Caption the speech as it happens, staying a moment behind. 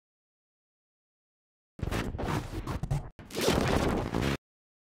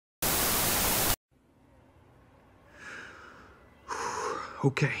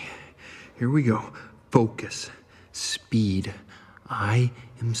Okay, here we go. Focus. Speed. I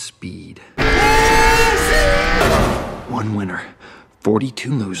am speed. One winner,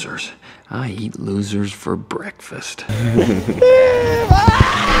 42 losers. I eat losers for breakfast.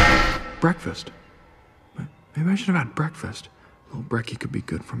 Breakfast? Maybe I should have had breakfast. A little brekkie could be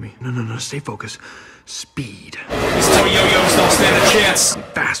good for me. No, stay focused. Speed. These two yo-yos don't stand a chance.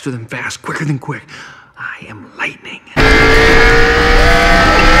 Faster than fast, quicker than quick. I am lightning.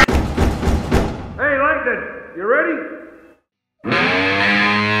 Hey, Lightning, you ready?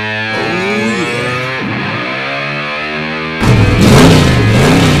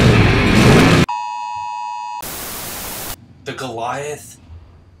 The Goliath?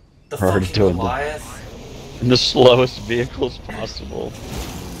 The We're already fucking doing Goliath? in the slowest vehicles possible.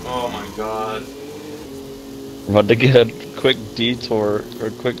 Oh my god. We're about to get a quick detour or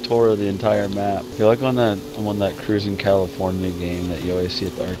a quick tour of the entire map. I feel like I'm on that Cruising California game that you always see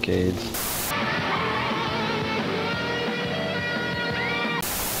at the arcades.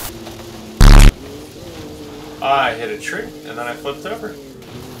 I hit a tree and then I flipped over.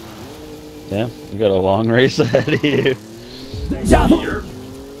 Yeah, you got a long race ahead of you. You're...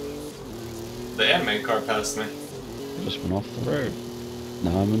 The anime car passed me. Just went off the road.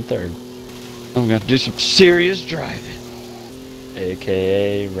 Now I'm in third. I'm gonna have to do some serious driving.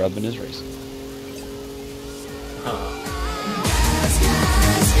 AKA rubbing his racing.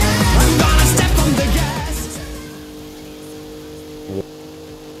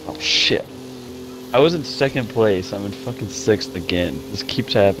 Oh shit. I was in second place. I'm in fucking sixth again. This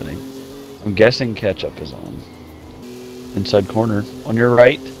keeps happening. I'm guessing ketchup is on. Inside corner. On your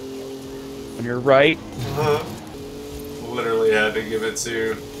right. On your right. Literally had to give it to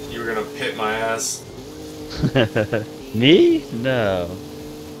you. Were gonna pit my ass. Me? No.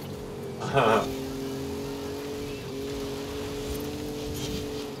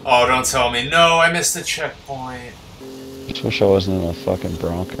 Oh, don't tell me. No, I missed the checkpoint. Just wish I wasn't in a fucking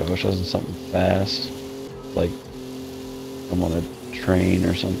Bronco. I wish I was in something fast. Like, I'm on a train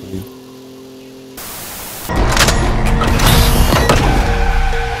or something.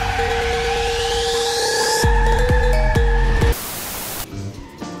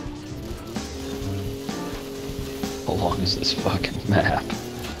 How long is this fucking map?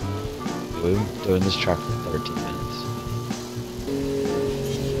 We've been doing this track for 13 minutes.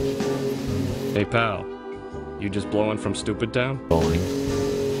 Hey pal, you just blowing from Stupid Town? Bowling.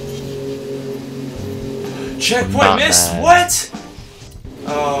 Checkpoint Not missed? bad. What?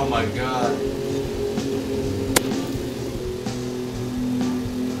 Oh my god.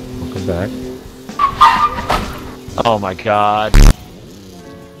 Welcome back. Oh my god.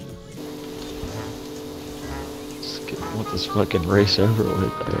 Let's get with this fucking race over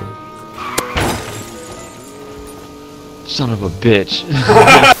with there. Son of a bitch.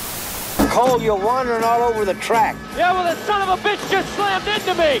 Cole, you're wandering all over the track. Yeah, well, the son of a bitch just slammed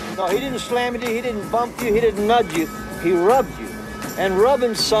into me! No, he didn't slam into you, he didn't bump you, he didn't nudge you. He rubbed you. And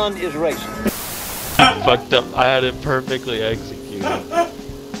rubbing, son, is racing. Fucked up. I had it perfectly executed.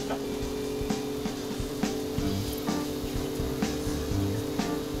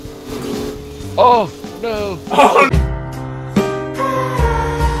 Oh, no. Oh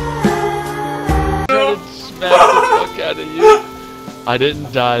I smacked the fuck out of you. I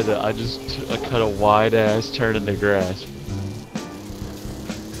didn't die though, I cut a wide ass turn in the grass.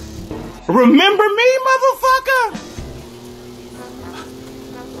 Remember me, motherfucker?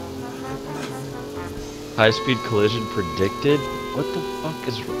 High speed collision predicted? What the fuck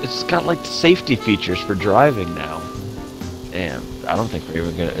is... It's got like safety features for driving now. Damn, I don't think we're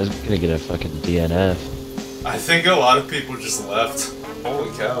even gonna get a fucking DNF. I think a lot of people just left.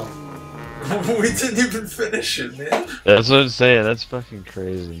 Holy cow. We didn't even finish it, man. That's what I'm saying, that's fucking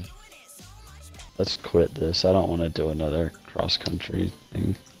crazy. Let's quit this, I don't want to do another cross-country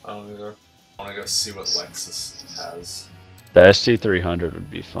thing. I don't either. I want to go see what Lexus has. The ST300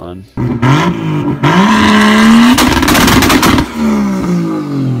 would be fun.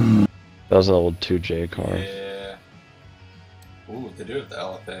 That was an old 2J car. Yeah. Ooh, they do have the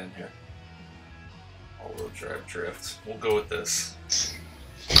LFA in here. All-wheel drive drift. We'll go with this.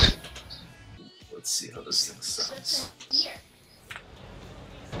 Let's see how this thing sounds.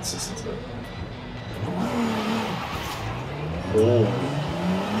 Let's listen to it. Oh.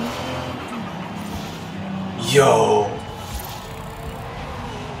 Yo!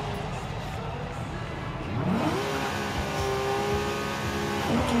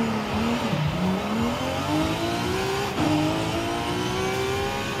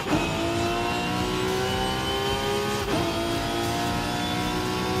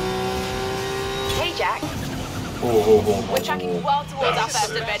 Hey, Jack. We're tracking well towards our first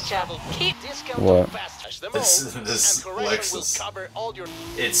adventure. Keep What? This Lexus.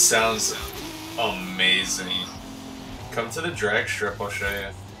 It sounds amazing. Come to the drag strip, I'll show you.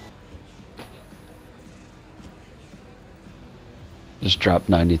 Just dropped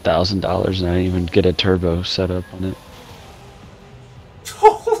 $90,000 and I didn't even get a turbo set up on it.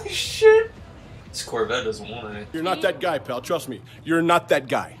 Holy shit! This Corvette doesn't want any. You're not that guy, pal. Trust me. You're not that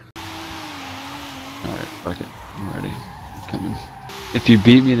guy. Alright, fuck it. I'm ready. I'm coming. If you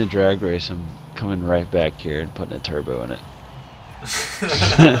beat me in a drag race, I'm coming right back here and putting a turbo in it.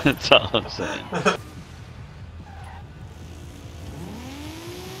 That's all I'm saying.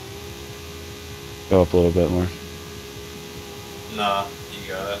 Go up a little bit more. Nah, you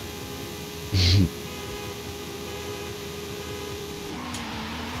got it.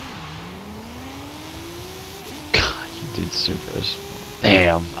 God, you did supers.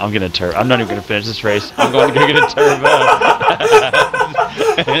 Damn, I'm gonna turbo. I'm not even gonna finish this race. I'm going to go get a turbo.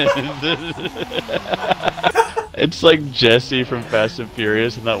 It's like Jesse from Fast and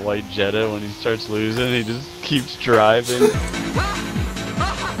Furious in that white Jetta when he starts losing, he just keeps driving.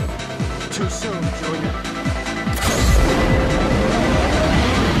 Too soon, Junior.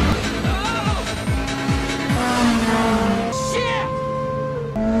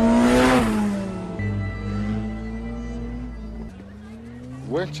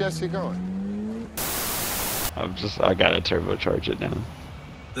 Where's Jesse going? I gotta turbocharge it now.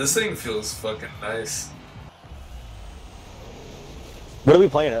 This thing feels fucking nice. What are we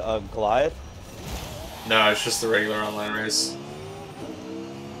playing? Goliath? No, it's just a regular online race.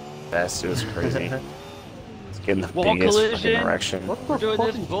 That's just crazy. It's getting the Wall biggest collision? fucking erection. We're doing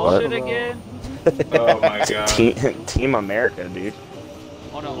this bullshit again? Oh my god. Team America, dude.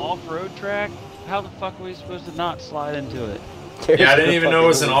 On an off-road track? How the fuck are we supposed to not slide into it? Yeah, I didn't even know it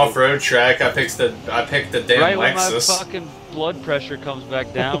was an off-road track. I picked the damn right when Lexus. my fucking blood pressure comes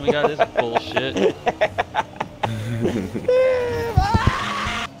back down, we got this bullshit.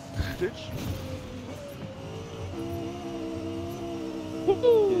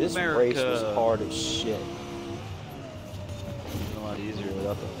 Dude, this America. race was hard as shit. A lot easier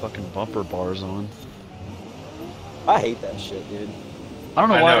without the fucking bumper bars on. I hate that shit, dude. I don't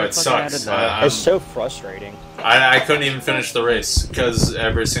know I why know, they it fucking sucks. added that. It's so frustrating. I couldn't even finish the race because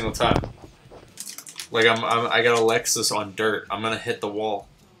every single time, like I got a Lexus on dirt. I'm gonna hit the wall,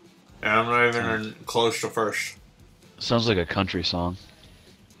 and I'm not even close to first. Sounds like a country song.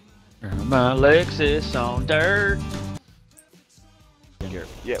 My Lexus on dirt.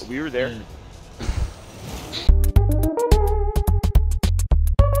 Yeah, we were there.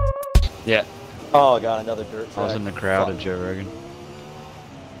 Yeah, Oh god, another dirt track. I was in the crowd Fuck. at Joe Rogan.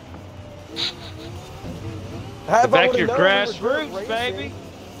 How Back about your we know we were dirt grassroots, racing? baby.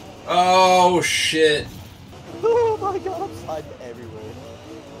 Oh shit! Oh my god, I'm sliding everywhere.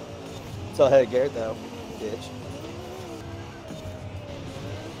 So hey, Garrett though, bitch.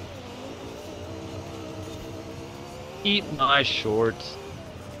 Eat my shorts.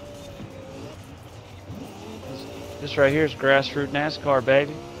 This right here is grassroots NASCAR,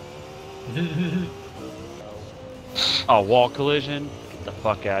 baby. Oh, wall collision. Get the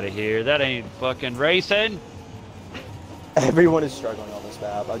fuck out of here. That ain't fucking racing. Everyone is struggling on this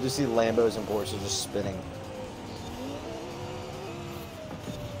map. I just see Lambos and Porsches just spinning.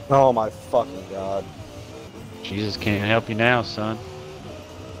 Oh my fucking god. Jesus can't help you now, son.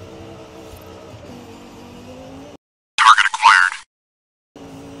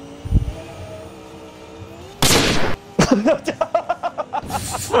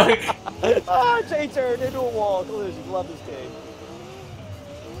 Fuck. Ah, Jay turned into a wall collision. Love this game.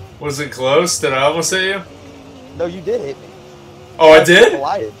 Was it close? Did I almost hit you? No, you did hit me. Oh, I did?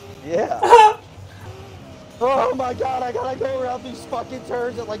 Collided. Yeah. Oh my god, I gotta go around these fucking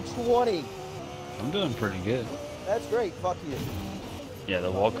turns at like 20. I'm doing pretty good. That's great. Fuck you. Yeah,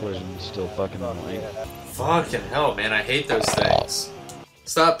 the wall collision is still fucking Fuck annoying. yeah. Fucking hell, man! I hate those things.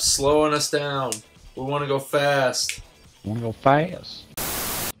 Stop slowing us down. We want to go fast. I wanna go fast.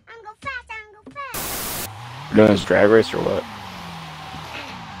 We're doing this drag race or what?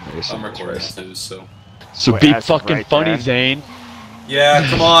 I'm recording too, so. So Wait, be that's fucking right funny, there. Zane. Yeah,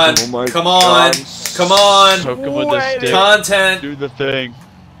 come on, Oh my come on, God. come on. Poke him with the stick. Content. Do the thing.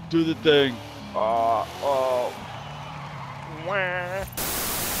 Do the thing. Oh.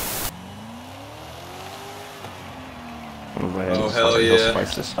 Oh, hell yeah.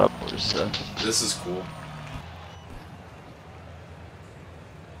 Spice this up. This is cool.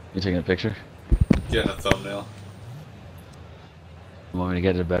 You taking a picture? Getting a thumbnail. You want me to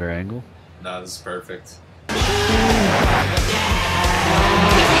get a better angle? Nah, this is perfect.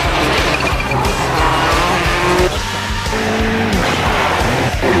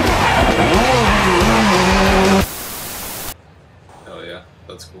 yeah,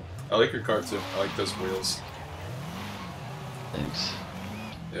 that's cool. I like your car too. I like those wheels. Thanks.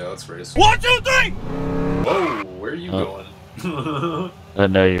 Yeah, let's race. 1, 2, 3! Whoa, where are you going? I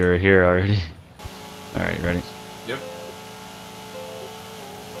know you were here already. Alright, ready? Yep.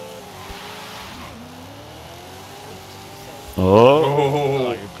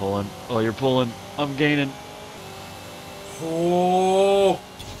 Oh, you're pulling. Oh, you're pulling. I'm gaining. Oh,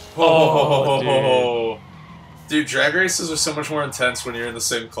 Oh, dude, drag races are so much more intense when you're in the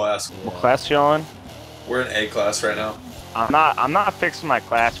same class. What class you on? We're in A class right now. I'm not fixing my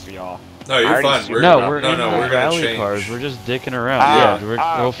class for y'all. No, you're already fine. see- We're, No, we're no, in no, the we're gonna rally change. cars. We're just dicking around. Ah,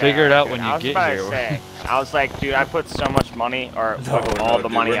 We'll okay, figure it out okay. when I you was get about to here. say, I was like, dude, I put so much money, or No, all no, the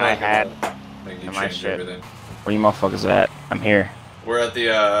dude, money we're I not had. gonna make you in my change shit. everything. Where you motherfuckers at? I'm here. We're at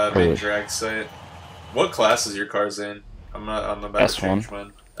the main drag site. What class is your car's in? I'm about to S1. change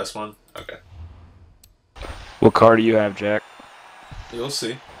mine. S1? Okay. What car do you have, Jack? You'll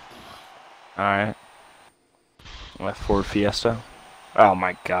see. Alright. My Ford Fiesta. Oh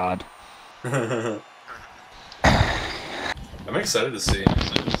my god. I'm excited to see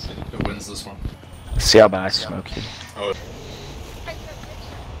who wins this one. See how bad I smoke you. Oh,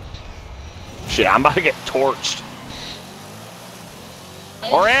 Shit, I'm about to get torched.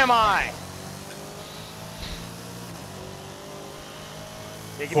 Or am I?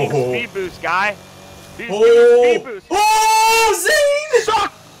 Hey, give me the speed boost, guy. Dude, give me the speed boost. Oh, Zane!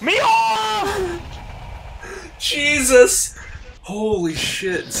 Suck me off! Jesus! Holy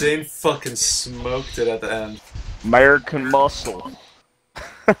shit, Zane fucking smoked it at the end. American Muscle.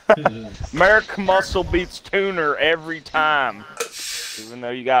 American Muscle beats Tuner every time. Even though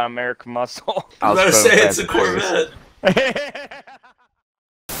you got American Muscle. I was about to say it's a Corvette.